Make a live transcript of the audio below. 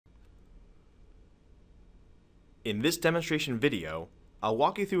In this demonstration video, I'll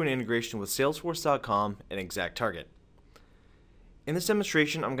walk you through an integration with Salesforce.com and ExactTarget. In this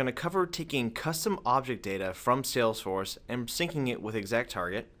demonstration, I'm going to cover taking custom object data from Salesforce and syncing it with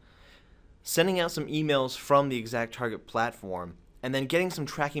ExactTarget, sending out some emails from the ExactTarget platform, and then getting some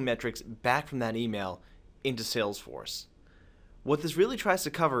tracking metrics back from that email into Salesforce. What this really tries to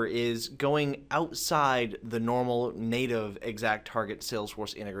cover is going outside the normal native ExactTarget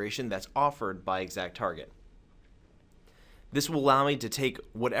Salesforce integration that's offered by ExactTarget. This will allow me to take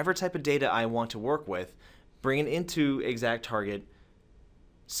whatever type of data I want to work with, bring it into ExactTarget,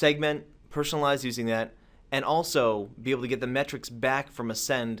 segment, personalize using that, and also be able to get the metrics back from a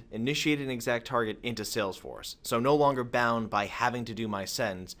send initiated in ExactTarget into Salesforce. So I'm no longer bound by having to do my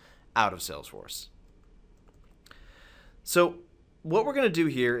sends out of Salesforce. So what we're going to do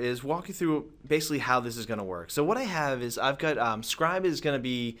here is walk you through basically how this is going to work. So what I have is I've got Scribe is going to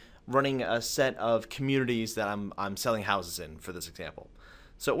be running a set of communities that I'm selling houses in for this example.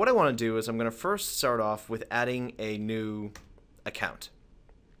 So what I want to do is I'm going to first start off with adding a new account.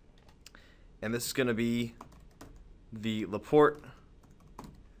 And this is going to be the Laporte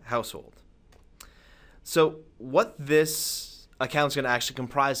household. So what this account is going to actually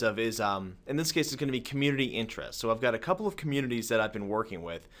comprise of is, in this case, it's going to be community interest. So I've got a couple of communities that I've been working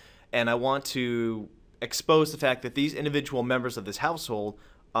with, and I want to expose the fact that these individual members of this household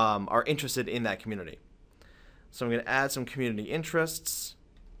are interested in that community. So I'm going to add some community interests.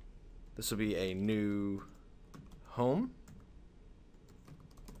 This will be a new home.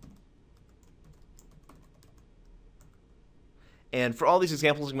 And for all these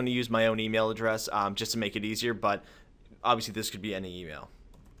examples, I'm going to use my own email address just to make it easier, but obviously this could be any email.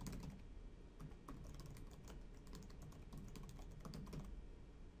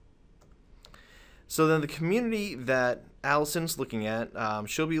 So then the community that Allison's looking at,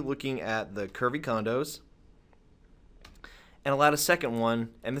 she'll be looking at the curvy condos. And I'll add a second one,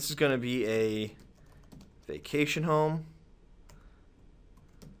 and this is going to be a vacation home.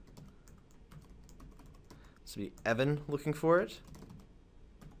 This will be Evan looking for it.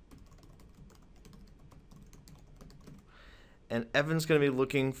 And Evan's going to be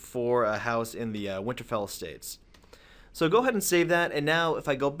looking for a house in the Winterfell Estates. So go ahead and save that, and now if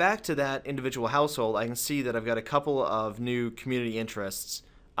I go back to that individual household, I can see that I've got a couple of new community interests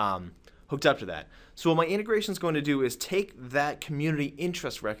hooked up to that. So what my integration is going to do is take that community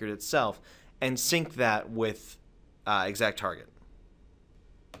interest record itself and sync that with ExactTarget.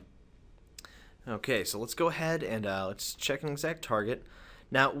 Okay, so let's go ahead and let's check in ExactTarget.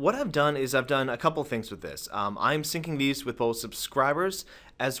 Now, what I've done is I've done a couple things with this. I'm syncing these with both subscribers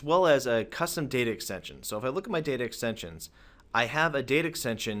as well as a custom data extension. So if I look at my data extensions, I have a data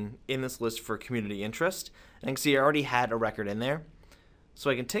extension in this list for community interest. And you can see I already had a record in there. So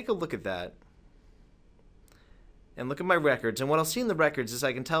I can take a look at that and look at my records. And what I'll see in the records is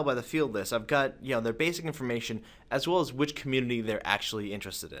I can tell by the field list, I've got their basic information as well as which community they're actually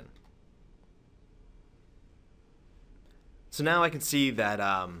interested in. So now I can see that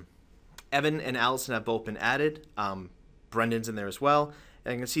Evan and Allison have both been added. Brendan's in there as well.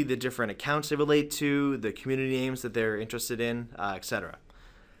 And I can see the different accounts they relate to, the community names that they're interested in, etc.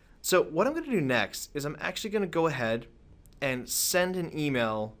 So what I'm going to do next is I'm actually going to go ahead and send an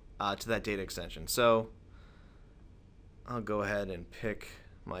email to that data extension. So I'll go ahead and pick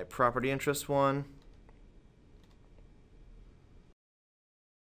my property interest one.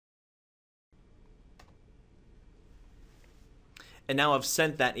 And now I've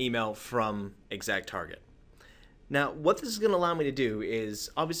sent that email from ExactTarget. Now, what this is going to allow me to do is,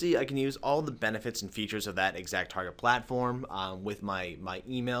 obviously, I can use all the benefits and features of that ExactTarget platform with my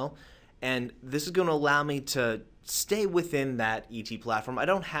email. And this is going to allow me to stay within that ET platform. I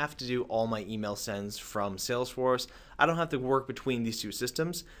don't have to do all my email sends from Salesforce. I don't have to work between these two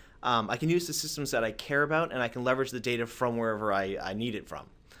systems. I can use the systems that I care about, and I can leverage the data from wherever I need it from.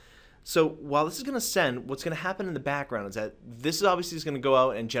 So while this is going to send, what's going to happen in the background is that this is obviously going to go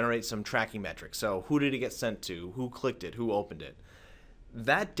out and generate some tracking metrics. So who did it get sent to? Who clicked it? Who opened it?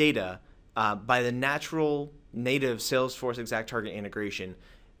 That data, by the natural native Salesforce ExactTarget integration,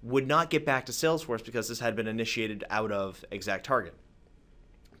 would not get back to Salesforce because this had been initiated out of ExactTarget.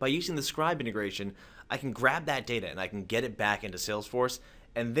 By using the Scribe integration, I can grab that data and I can get it back into Salesforce,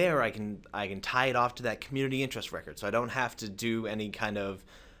 and there I can tie it off to that community interest record. So I don't have to do any kind of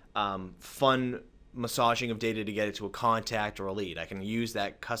fun massaging of data to get it to a contact or a lead. I can use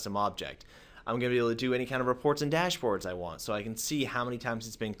that custom object. I'm going to be able to do any kind of reports and dashboards I want, so I can see how many times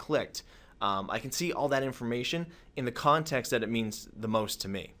it's been clicked. I can see all that information in the context that it means the most to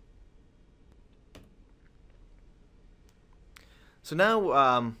me. So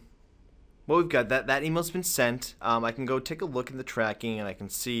now what we've got, that email's been sent. I can go take a look in the tracking, and I can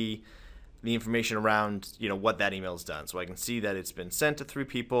see the information around, what that email's done. So I can see that it's been sent to 3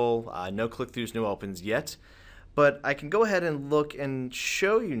 people, no click-throughs, no opens yet. But I can go ahead and look and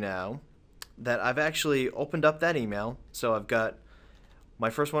show you now that I've actually opened up that email. So I've got my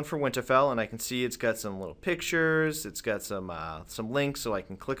first one for Winterfell, and I can see it's got some little pictures, it's got some links, so I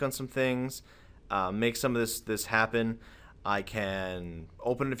can click on some things, make some of this happen. I can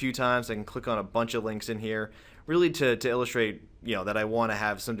open it a few times, I can click on a bunch of links in here, really to illustrate, that I want to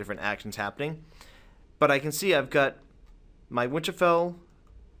have some different actions happening. But I can see I've got my Winterfell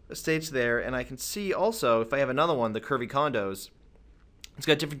estates there, and I can see also, if I have another one, the Curvy Condos, it's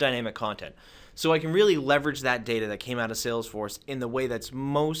got different dynamic content. So I can really leverage that data that came out of Salesforce in the way that's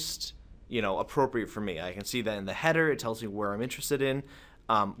most, appropriate for me. I can see that in the header, it tells me where I'm interested in,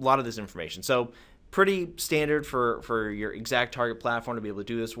 a lot of this information. So pretty standard for your ExactTarget platform to be able to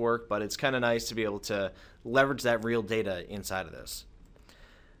do this work, but it's kind of nice to be able to leverage that real data inside of this.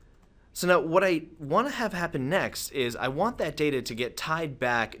 So now what I want to have happen next is I want that data to get tied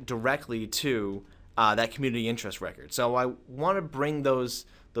back directly to that community interest record. So I want to bring those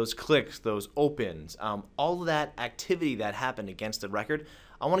clicks, those opens, all of that activity that happened against the record,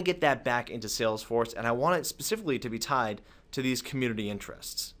 I want to get that back into Salesforce, and I want it specifically to be tied to these community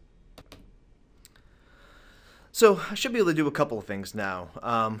interests. So I should be able to do a couple of things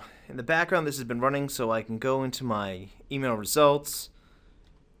now. In the background, this has been running, so I can go into my email results,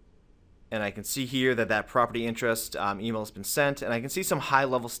 and I can see here that property interest email has been sent, and I can see some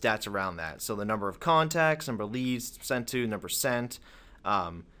high-level stats around that. So the number of contacts, number of leads sent to, number sent,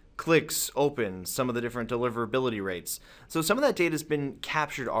 clicks, opens, some of the different deliverability rates. So some of that data has been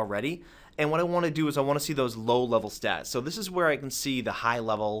captured already, and what I want to do is I want to see those low-level stats. So this is where I can see the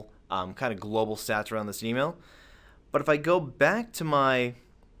high-level kind of global stats around this email. But if I go back to my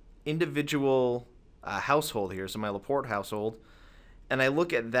individual household here, so my Laporte household, and I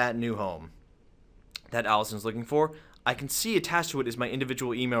look at that new home that Allison's looking for, I can see attached to it is my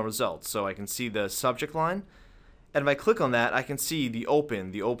individual email results. So I can see the subject line, and if I click on that, I can see the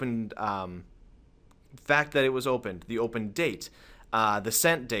opened fact that it was opened, the open date, the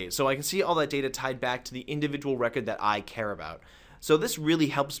sent date. So I can see all that data tied back to the individual record that I care about. So this really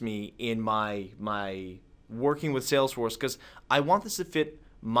helps me in my working with Salesforce, because I want this to fit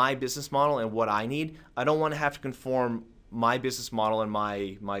my business model and what I need. I don't want to have to conform my business model and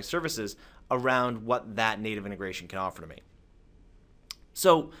my services around what that native integration can offer to me.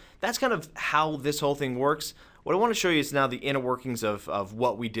 So that's kind of how this whole thing works. What I want to show you is now the inner workings of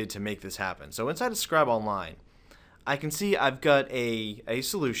what we did to make this happen. So inside of Scribe Online, I can see I've got a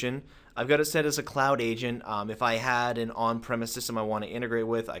solution. I've got it set as a cloud agent. If I had an on-premise system I want to integrate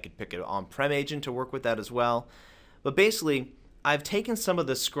with, I could pick an on-prem agent to work with that as well. But basically, I've taken some of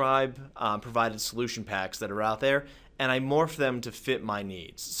the Scribe provided solution packs that are out there, and I morphed them to fit my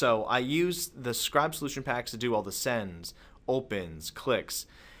needs. So I use the Scribe solution packs to do all the sends, opens, clicks.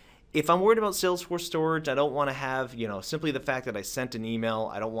 If I'm worried about Salesforce storage, I don't want to have, simply the fact that I sent an email.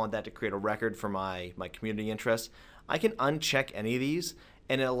 I don't want that to create a record for my community interest. I can uncheck any of these,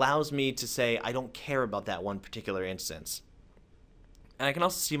 and it allows me to say I don't care about that one particular instance. And I can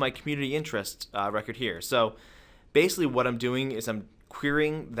also see my community interest record here. So basically what I'm doing is I'm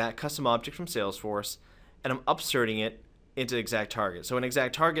querying that custom object from Salesforce, and I'm upserting it into ExactTarget. So in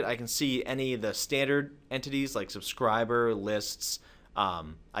ExactTarget, I can see any of the standard entities like subscriber, lists.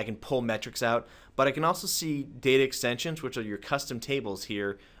 I can pull metrics out, but I can also see data extensions, which are your custom tables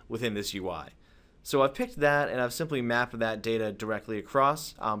here within this UI. So I've picked that, and I've simply mapped that data directly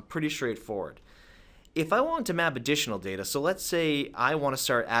across. Pretty straightforward. If I want to map additional data, so let's say I want to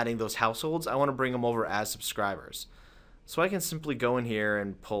start adding those households, I want to bring them over as subscribers. So I can simply go in here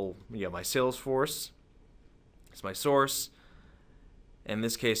and pull my Salesforce. It's my source. In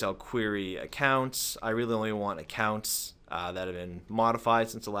this case, I'll query accounts. I really only want accounts that have been modified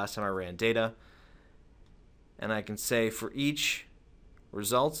since the last time I ran data. And I can say for each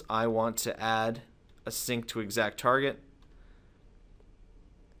results, I want to add a sync to ExactTarget.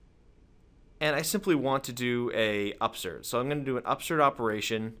 And I simply want to do a upsert. So I'm going to do an upsert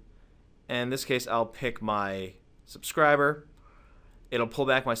operation. And in this case, I'll pick my subscriber. It'll pull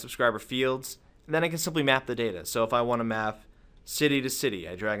back my subscriber fields. And then I can simply map the data. So if I want to map city to city,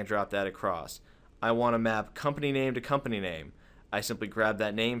 I drag and drop that across. I want to map company name to company name. I simply grab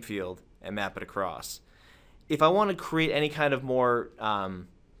that name field and map it across. If I want to create any kind of more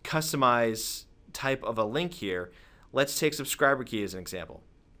customized type of a link here, let's take subscriber key as an example.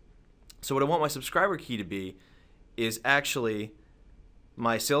 So what I want my subscriber key to be is actually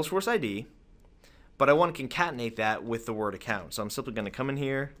my Salesforce ID, but I want to concatenate that with the word account. So I'm simply going to come in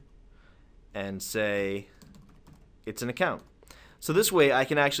here and say it's an account. So this way I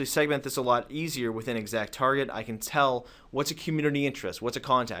can actually segment this a lot easier within ExactTarget. I can tell what's a community interest, what's a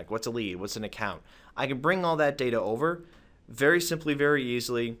contact, what's a lead, what's an account. I can bring all that data over very simply, very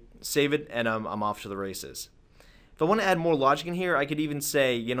easily, save it, and I'm off to the races. If I want to add more logic in here, I could even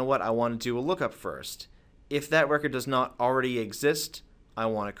say, you know what, I want to do a lookup first. If that record does not already exist, I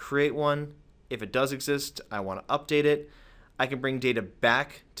want to create one. If it does exist, I want to update it. I can bring data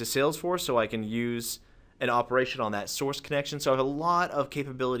back to Salesforce so I can use an operation on that source connection. So I have a lot of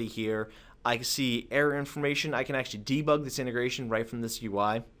capability here. I can see error information. I can actually debug this integration right from this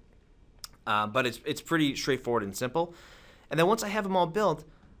UI. But it's pretty straightforward and simple. And then once I have them all built,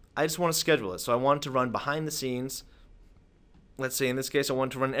 I just want to schedule it. So I want it to run behind the scenes. Let's say in this case, I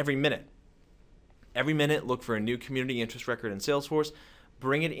want it to run every minute. Every minute, look for a new community interest record in Salesforce,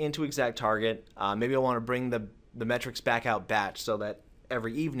 bring it into ExactTarget. Maybe I want to bring the metrics back out batch so that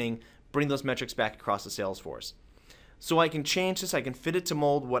every evening, bring those metrics back across the Salesforce. So I can change this, I can fit it to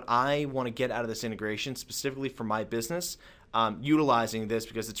mold what I want to get out of this integration specifically for my business, utilizing this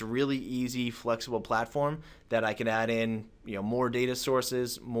because it's a really easy, flexible platform that I can add in more data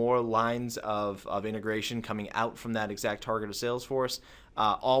sources, more lines of integration coming out from that ExactTarget of Salesforce,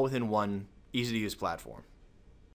 all within one easy-to-use platform.